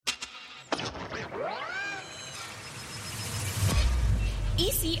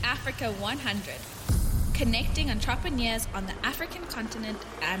ECAfrica 100, connecting entrepreneurs on the African continent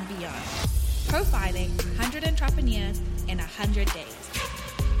and beyond. Profiling 100 entrepreneurs in 100 days.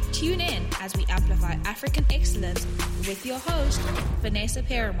 Tune in as we amplify African excellence with your host, Vanessa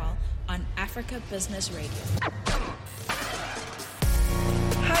Perumal, on Africa Business Radio.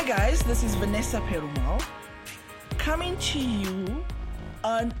 Hi guys, this is Vanessa Perumal, coming to you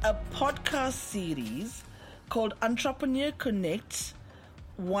on a podcast series called Entrepreneur Connect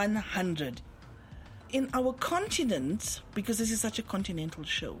 100. In our continent, because this is such a continental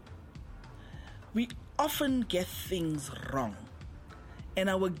show, we often get things wrong. And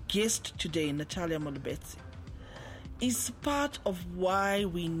our guest today, Natalia Molebatsi, is part of why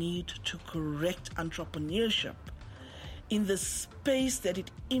we need to correct entrepreneurship in the space that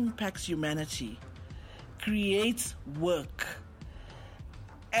it impacts humanity, creates work,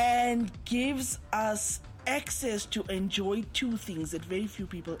 and gives us access to enjoy two things that very few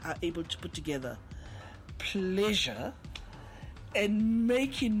people are able to put together: pleasure and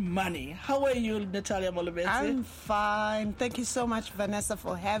making money. How are you, Natalia Molebatsi? I'm fine. Thank you so much, Vanessa,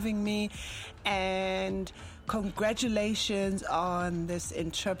 for having me. And congratulations on this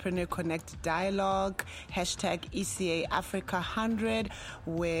Entrepreneur Connect dialogue, hashtag ECAfrica 100,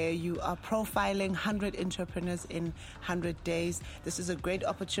 where you are profiling 100 entrepreneurs in 100 days. This is a great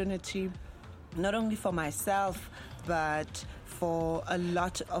opportunity, not only for myself, but for a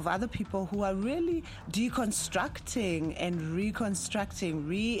lot of other people who are really deconstructing and reconstructing,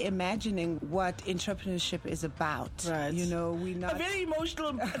 reimagining what entrepreneurship is about. Right. You know, very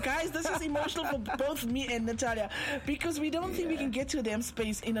emotional. Guys, this is emotional for both me and Natalia, because we don't think we can get to them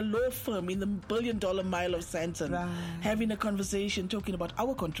space in a law firm in the $1 billion mile of Santon, having a conversation, talking about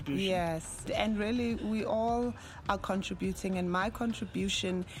our contribution. Yes, and really we all are contributing, and my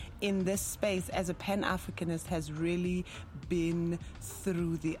contribution in this space as a Pan-Africanist has really been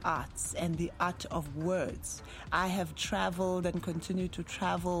through the arts and the art of words. I have traveled and continue to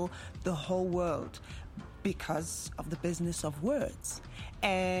travel the whole world because of the business of words.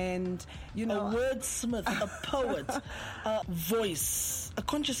 And, you know, a wordsmith, a poet, a voice, a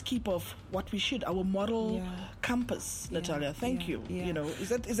conscious keeper of what we should, our moral compass, Natalia. Thank you. You know, is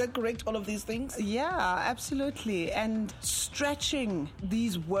that correct, all of these things? Yeah, absolutely. And stretching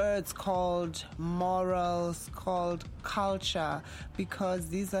these words called morals, called culture, because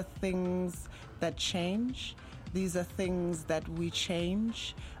these are things that change. These are things that we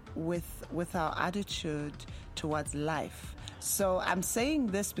change with our attitude towards life. So I'm saying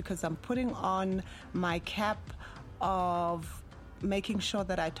this because I'm putting on my cap of making sure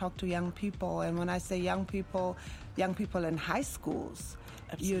that I talk to young people. And when I say young people in high schools.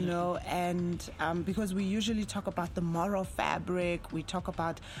 Absolutely. You know, and because we usually talk about the moral fabric, we talk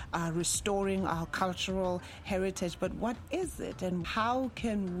about restoring our cultural heritage, but what is it, and how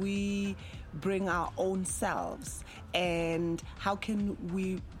can we bring our own selves, and how can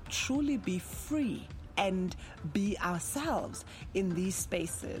we truly be free and be ourselves in these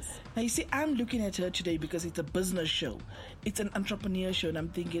spaces? Now, you see, I'm looking at her today because it's a business show. It's an entrepreneur show, and I'm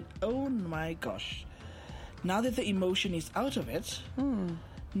thinking, oh my gosh, now that the emotion is out of it,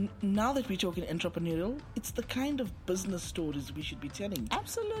 now that we're talking entrepreneurial, it's the kind of business stories we should be telling.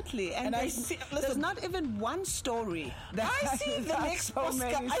 Absolutely. And I see, there's not even one story. I see the next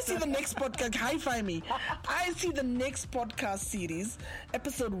podcast. I see the next podcast. Hi-fi me. I see the next podcast series,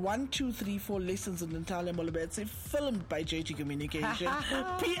 episode 1, 2, 3, 4, Lessons with Natalia Molebatsi, filmed by JT Communication.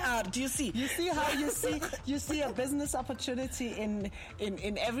 PR. Do you see? You see how you see a business opportunity in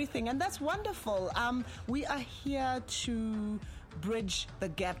everything, and that's wonderful. We are here to bridge the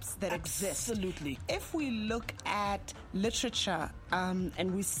gaps that exist. Absolutely. If we look at literature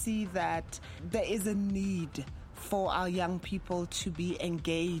and we see that there is a need for our young people to be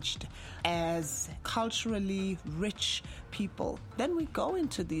engaged as culturally rich people, then we go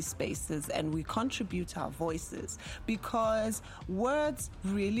into these spaces and we contribute our voices, because words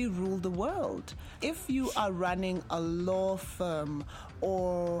really rule the world. If you are running a law firm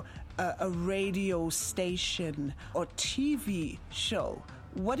or a radio station or TV show,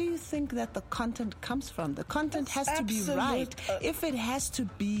 what do you think that the content comes from? The content has to be right. If it has to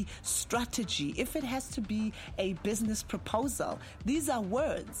be strategy, if it has to be a business proposal, these are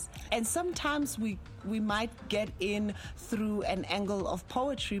words. And sometimes we might get in through an angle of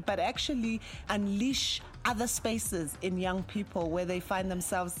poetry, but actually unleash other spaces in young people where they find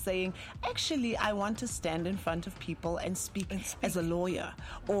themselves saying, actually, I want to stand in front of people and speak as a lawyer,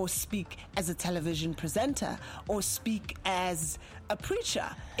 or speak as a television presenter, or speak as a preacher.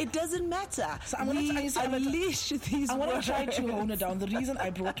 It doesn't matter. So unleash these I want words. to try to hone it down. The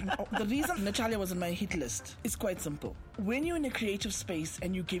reason Natalia was on my hit list is quite simple. When you're in a creative space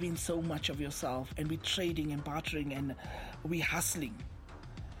and you're giving so much of yourself, and we're trading and bartering and we're hustling,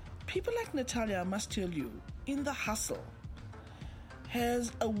 people like Natalia, I must tell you, in the hustle,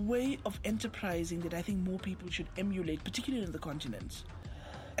 has a way of enterprising that I think more people should emulate, particularly in the continent.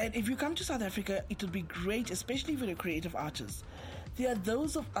 And if you come to South Africa, it would be great, especially if you're a creative artist. There are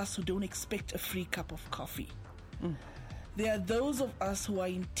those of us who don't expect a free cup of coffee. There are those of us who are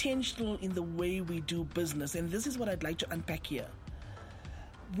intentional in the way we do business. And this is what I'd like to unpack here.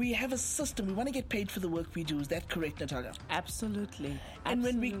 We have a system. We want to get paid for the work we do. Is that correct, Natalia? Absolutely. And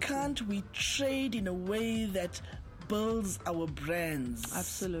when we can't, we trade in a way that builds our brands.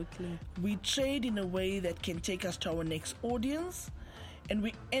 Absolutely. We trade in a way that can take us to our next audience, and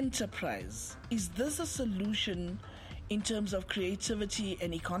we enterprise. Is this a solution in terms of creativity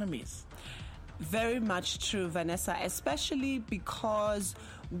and economies? Very much true, Vanessa, especially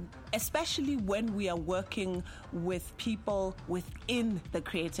when we are working with people within the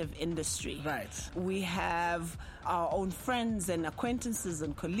creative industry. Right. We have our own friends and acquaintances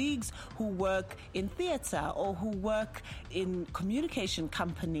and colleagues who work in theater, or who work in communication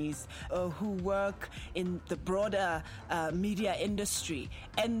companies, or who work in the broader media industry.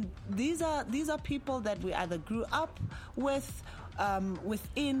 And these are people that we either grew up with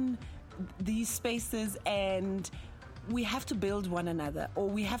within these spaces, and we have to build one another, or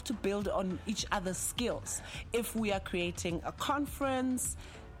we have to build on each other's skills. If we are creating a conference,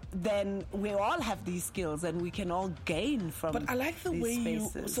 then we all have these skills and we can all gain from But I like the these way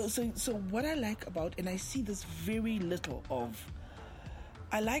spaces. So what I like about, and I see this very little of,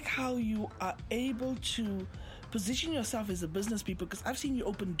 I like how you are able to position yourself as a business people, because I've seen you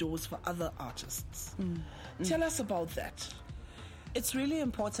open doors for other artists. Tell us about that. It's really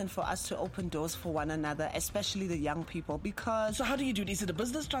important for us to open doors for one another, especially the young people, because... So how do you do it? Is it a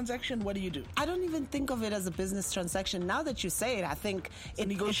business transaction? What do you do? I don't even think of it as a business transaction. Now that you say it, I think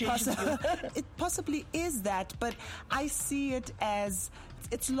it possibly is that, but I see it as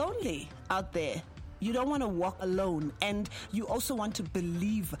it's lonely out there. You don't want to walk alone, and you also want to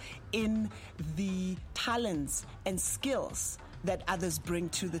believe in the talents and skills that others bring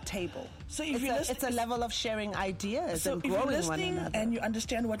to the table. So if it's a level of sharing ideas and growing one another. So if you're listening and you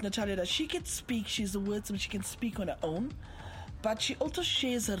understand what Natalia does, she can speak, she's a wordsmith, she can speak on her own, but she also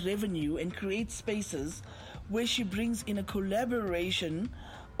shares her revenue and creates spaces where she brings in a collaboration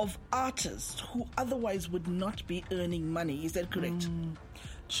of artists who otherwise would not be earning money. Is that correct?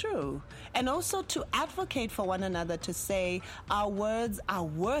 True. And also to advocate for one another, to say our words are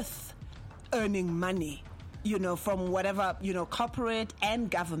worth earning money, from whatever, corporate and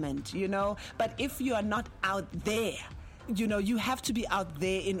government, But if you are not out there, you have to be out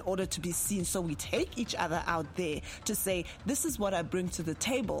there in order to be seen. So we take each other out there to say, this is what I bring to the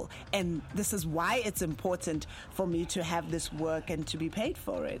table, and this is why it's important for me to have this work and to be paid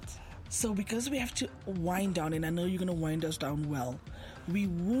for it. So because we have to wind down, and I know you're going to wind us down well, we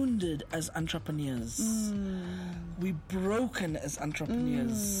wounded as entrepreneurs. We broken as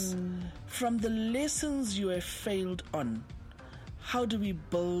entrepreneurs. From the lessons you have failed on, how do we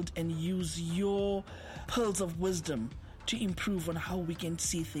build and use your pearls of wisdom to improve on how we can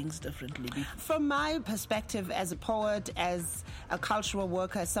see things differently? From my perspective as a poet, as a cultural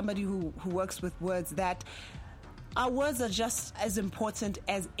worker, as somebody who works with words, that our words are just as important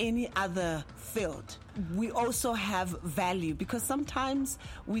as any other field. We also have value, because sometimes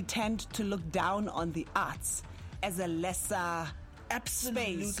we tend to look down on the arts as a lesser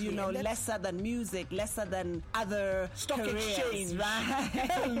space, lesser than music, lesser than other stock careers, exchange,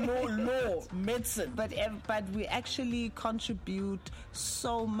 right? law, medicine. But we actually contribute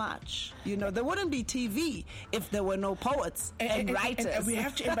so much. There wouldn't be TV if there were no poets and writers. And we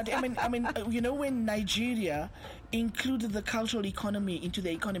have to. But I mean, when Nigeria included the cultural economy into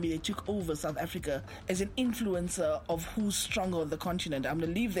the economy, they took over South Africa as an influencer of who's stronger on the continent. I'm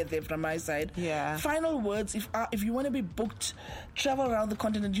going to leave that there from my side. Yeah. Final words, if you want to be booked, travel around the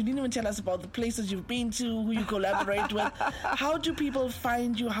continent, you didn't even tell us about the places you've been to, who you collaborate with. How do people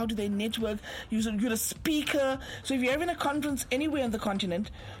find you? How do they network? You're a speaker. So if you're having a conference anywhere on the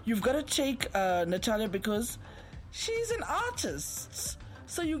continent, you've got to take Natalia, because she's an artist.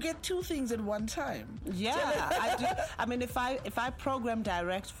 So you get two things at one time. Yeah, I do. I mean, if I program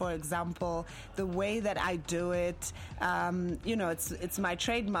direct, for example, the way that I do it, it's my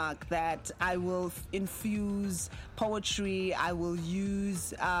trademark that I will infuse poetry. I will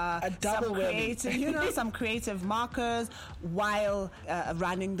use some creative markers while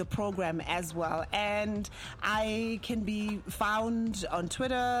running the program as well. And I can be found on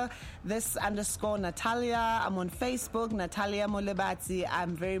Twitter, _Natalia. I'm on Facebook, Natalia Molebatsi.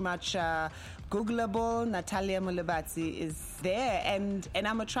 I'm very much Googleable. Natalia Molebatsi is there, and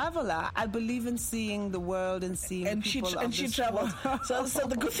I'm a traveler. I believe in seeing the world and seeing people. She travels. So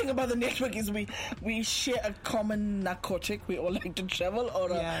the good thing about the network is we share a common narcotic. We all like to travel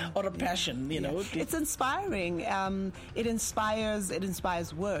or a passion. You know, it's inspiring. It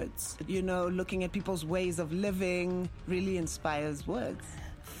inspires words. You know, looking at people's ways of living really inspires words.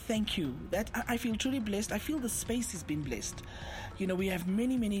 Thank you. That I feel truly blessed. I feel the space has been blessed. You know, we have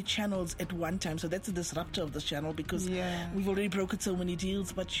many, many channels at one time. So that's a disruptor of this channel because we've already broken so many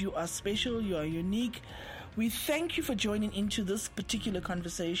deals. But you are special. You are unique. We thank you for joining into this particular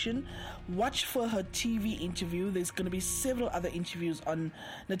conversation. Watch for her TV interview. There's going to be several other interviews on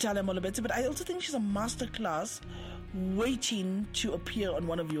Natalia Molebatsi. But I also think she's a masterclass waiting to appear on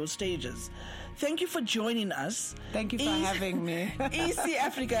one of your stages. Thank you for joining us. Thank you for having me.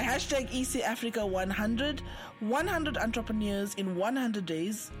 ECAfrica, #ECAfrica 100. 100 entrepreneurs in 100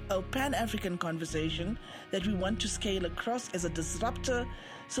 days. A Pan-African conversation that we want to scale across as a disruptor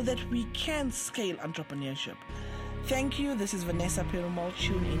so that we can scale entrepreneurship. Thank you. This is Vanessa Perumal.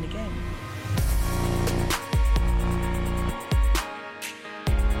 Tune in again.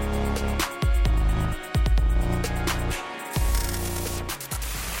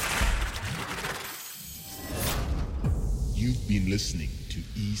 You've been listening to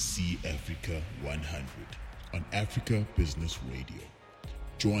ECAfrica 100 on Africa Business Radio.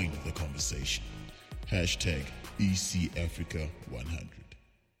 Join the conversation. #ECAfrica 100.